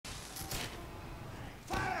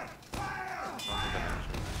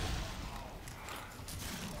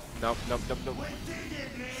Nope, nope, nope, nope.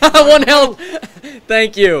 1 health!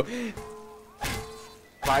 Thank you.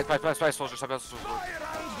 Fight, soldier, soldier.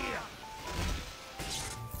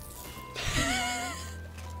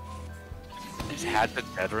 He's had the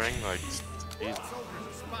dead ring, like, Jesus.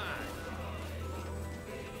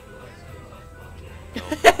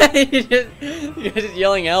 You're just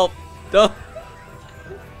yelling help. Don't.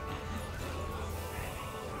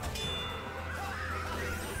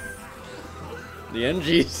 The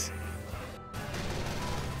NGs.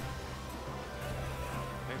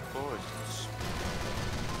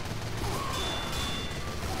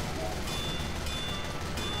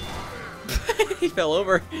 He fell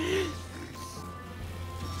over.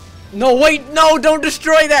 No, wait, no, don't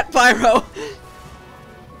destroy that pyro.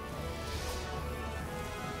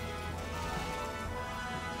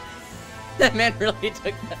 That man really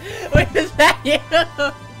took that. Wait, is that you?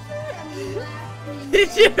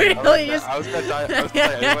 Did you really just... I was gonna die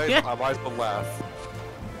anyway, I might as well laugh.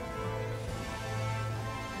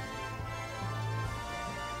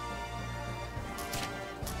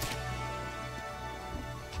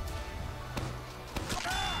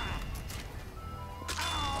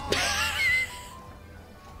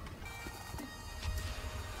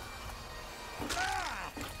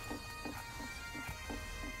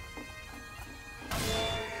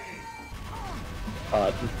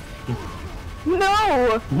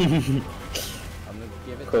 No! I'm gonna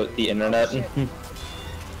give it Quote the internet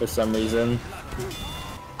for some reason.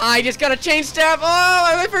 I just got a chain stab.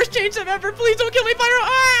 Oh, my first chain stab ever. Please don't kill me, Pyro.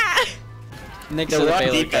 Ah! Next to the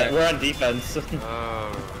payload. We're on defense.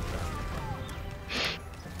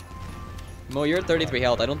 Mo, you're at 33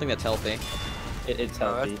 health. I don't think that's healthy. It's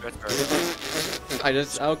healthy. I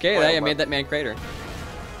just okay. I made that man crater.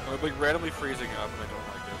 I'm like randomly freezing up, and I don't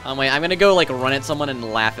like it. Wait, I'm gonna go like run at someone and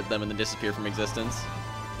laugh at them and then disappear from existence.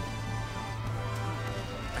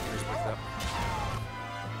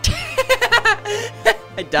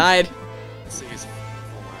 I died.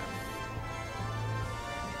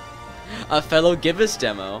 A fellow Give Us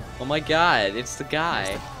demo. Oh my god, it's the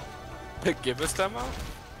guy. The Give Us demo?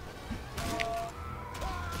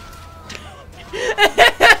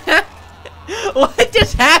 What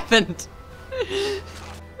just happened?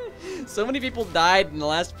 So many people died in the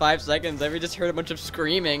last 5 seconds. I just heard a bunch of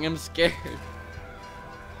screaming. I'm scared.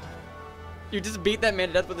 You just beat that man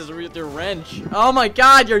to death with your wrench. Oh my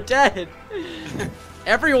god, you're dead.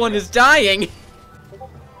 Everyone is dying.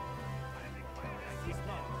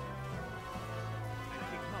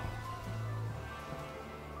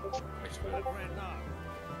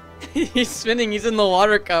 He's spinning. He's in the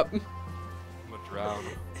water cup. I'm gonna drown.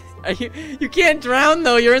 You can't drown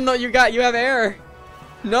though. You're in the. You have air.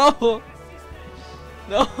 No.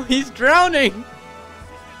 No, he's drowning.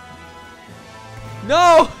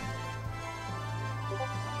 No.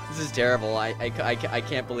 This is terrible. I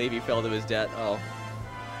can't believe he fell to his death. Oh.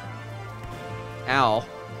 Ow.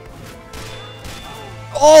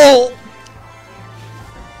 Oh.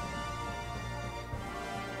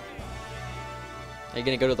 Are you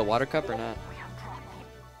gonna go to the water cup or not?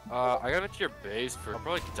 I gotta get to your base for. I'll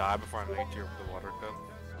probably die before I make it to the water cup.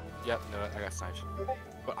 Yep, no, I got sniped.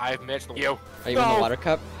 But I've managed to. Yo. Are you in the water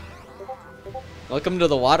cup? Welcome to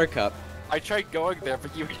the water cup. I tried going there,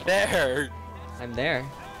 but you were there. I'm there.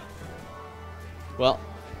 Well.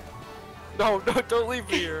 No, don't leave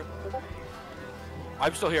me here.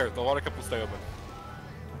 I'm still here. The water cup will stay open.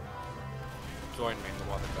 Join me in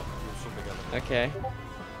the water cup. We'll swim together. Okay.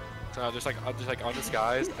 So just like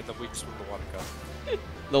undisguised, and then we swim the water cup.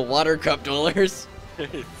 The water cup duelers.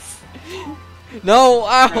 No!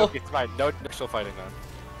 Ow! Okay, it's fine. No still fighting then.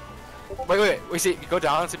 Wait. See, go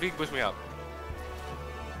down and see if you can push me up.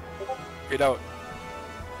 Okay, no.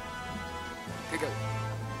 Okay, go.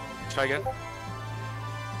 Try again.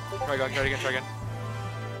 Try again.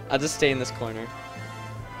 I'll just stay in this corner.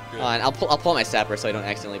 Fine, I'll pull out my sapper so I don't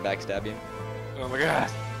accidentally backstab you. Oh my god.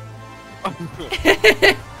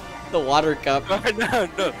 The water cup. No.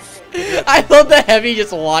 I love the heavy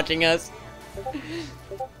just watching us.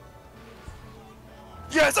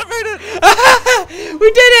 Yes, I made it!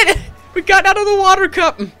 We did it! We got out of the water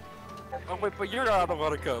cup. Oh wait, but you're not out of the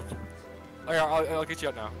water cup. Okay, I'll get you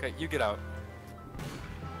out now. Okay, you get out.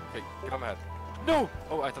 Okay, get on my head. No!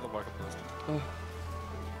 Oh, I thought the water cup closed.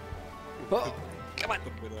 Oh. Come on.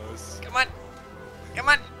 The minnows. Come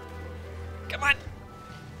on.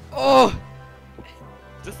 Oh!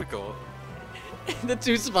 Difficult. The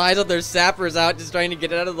two spies with their sappers out just trying to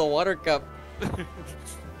get it out of the water cup.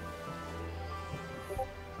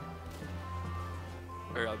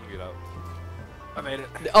 Alright, I'll get out. I made it.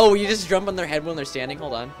 Oh, you just jump on their head when they're standing?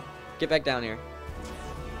 Hold on. Get back down here.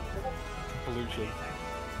 Pollution.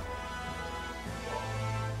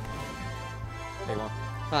 Okay, one.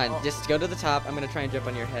 Fine, Oh. just go to the top. I'm gonna try and jump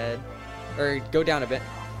on your head. Or go down a bit.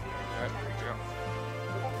 Alright, here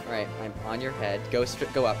you Alright, I'm on your head. Go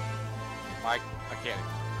go up. go. I can't.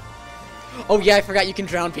 Oh yeah, I forgot you can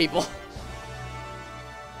drown people.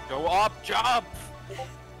 Go up, jump!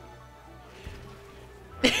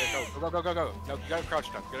 Okay, go. No, you gotta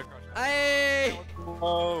crouch down. Hey!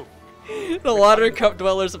 Whoa. The water cup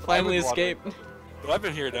dwellers have finally I'm in water. escaped. But I've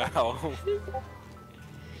been here now.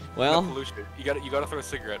 Well. Pollution. You gotta throw a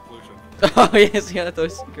cigarette. Pollution. Oh yes, you gotta throw a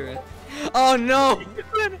cigarette. Oh no!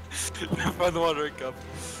 Find the watering cup.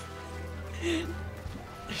 You're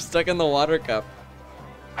stuck in the water cup.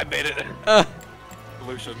 I made it.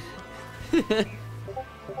 Pollution.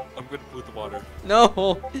 I'm gonna pollute the water.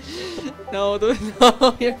 No! No,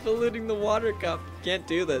 no, you're polluting the water cup. Can't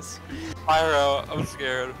do this. Fire out. I'm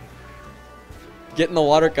scared. Get in the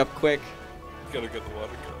water cup quick. Gotta get the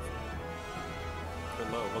water cup.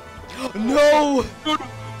 Hello. No!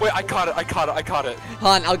 Wait, I caught it.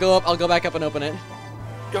 Han, I'll go back up and open it.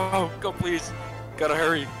 Go, please. Gotta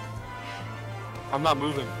hurry. I'm not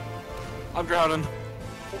moving. I'm drowning.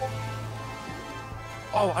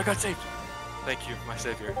 Oh, I got saved. Thank you, my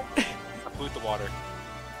savior. I pollute the water.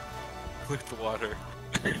 Pollute the water.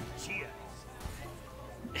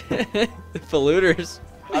 The polluters.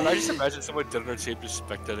 I just imagine someone dead on our team just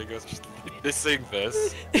spectating us, just missing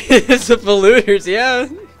this. It's the polluters, yeah.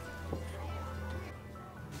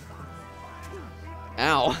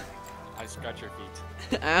 Ow. I scratch your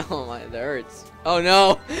feet. Ow, that hurts. Oh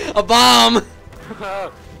no! A bomb!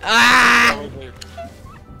 Ah!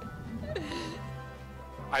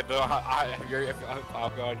 I know. If I'll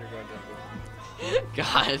go on, you're going down.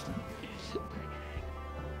 God.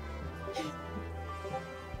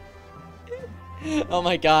 Oh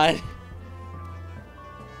my God.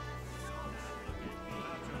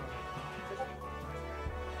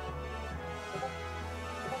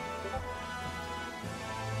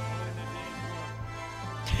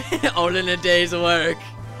 All in a day's work.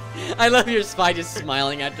 I love your spy just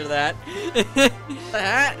smiling after that.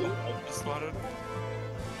 That? I just wanted.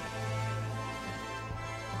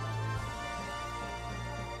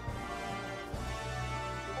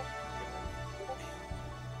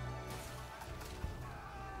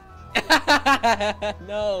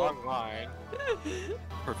 No. Wrong line.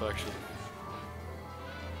 Perfection.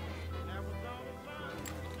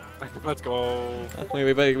 Let's go.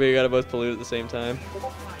 Wait, we gotta both pollute at the same time.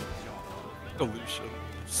 Pollution.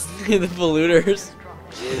 The polluters.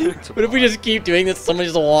 What if we just keep doing this? Someone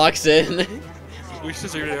just walks in. We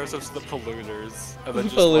should rename ourselves the polluters, and then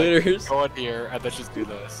just Polluters. like, go in here and then just do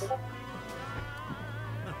this.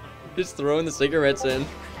 Just throwing the cigarettes in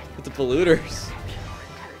with the polluters.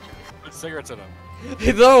 Put cigarettes in them.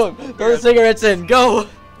 Throw him! Throw the cigarettes in! Go!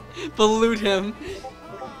 Pollute him!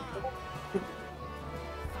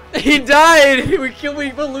 He died!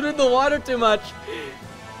 We polluted the water too much!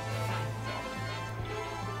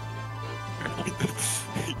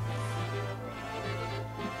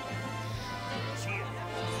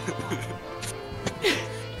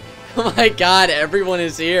 Oh my God, everyone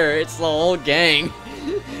is here. It's the whole gang.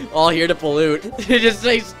 All here to pollute. It just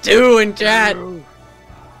says 2 in chat.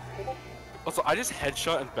 Also, I just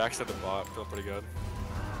headshot and backstabbed the bot. Feel pretty good.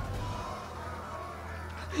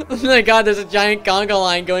 Oh my God, there's a giant conga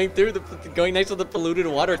line going next to the polluted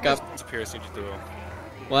water cup. Disappear as soon as you threw them.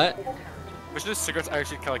 What? Which those cigarettes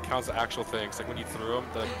actually kind of counts as actual things. Like when you threw them,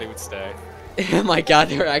 then they would stay. Oh my God,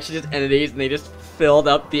 they were actually just entities and they just filled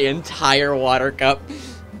up the entire water cup.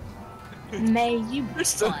 May you There's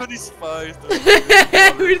so many spies.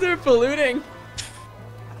 They're polluting.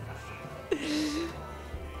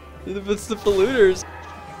 It's the polluters.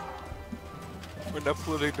 We're not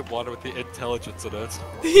polluting the water with the intelligence in it.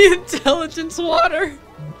 The intelligence water.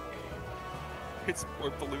 It's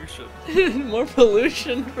more pollution. More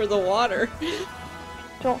pollution for the water.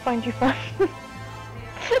 don't find your phone.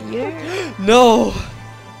 Yeah. No.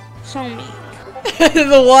 So mean.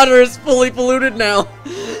 The water is fully polluted now.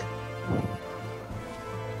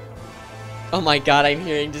 Oh my God, I'm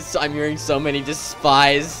hearing so many just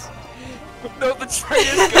spies. No, the train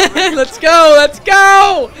is coming. Let's go, let's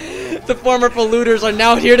go! The former polluters are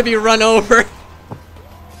now here to be run over.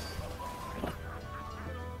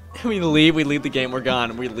 We leave the game, we're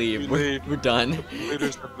gone, we leave. We leave. We're done.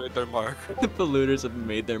 Polluters have made their mark. The polluters have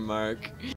made their mark.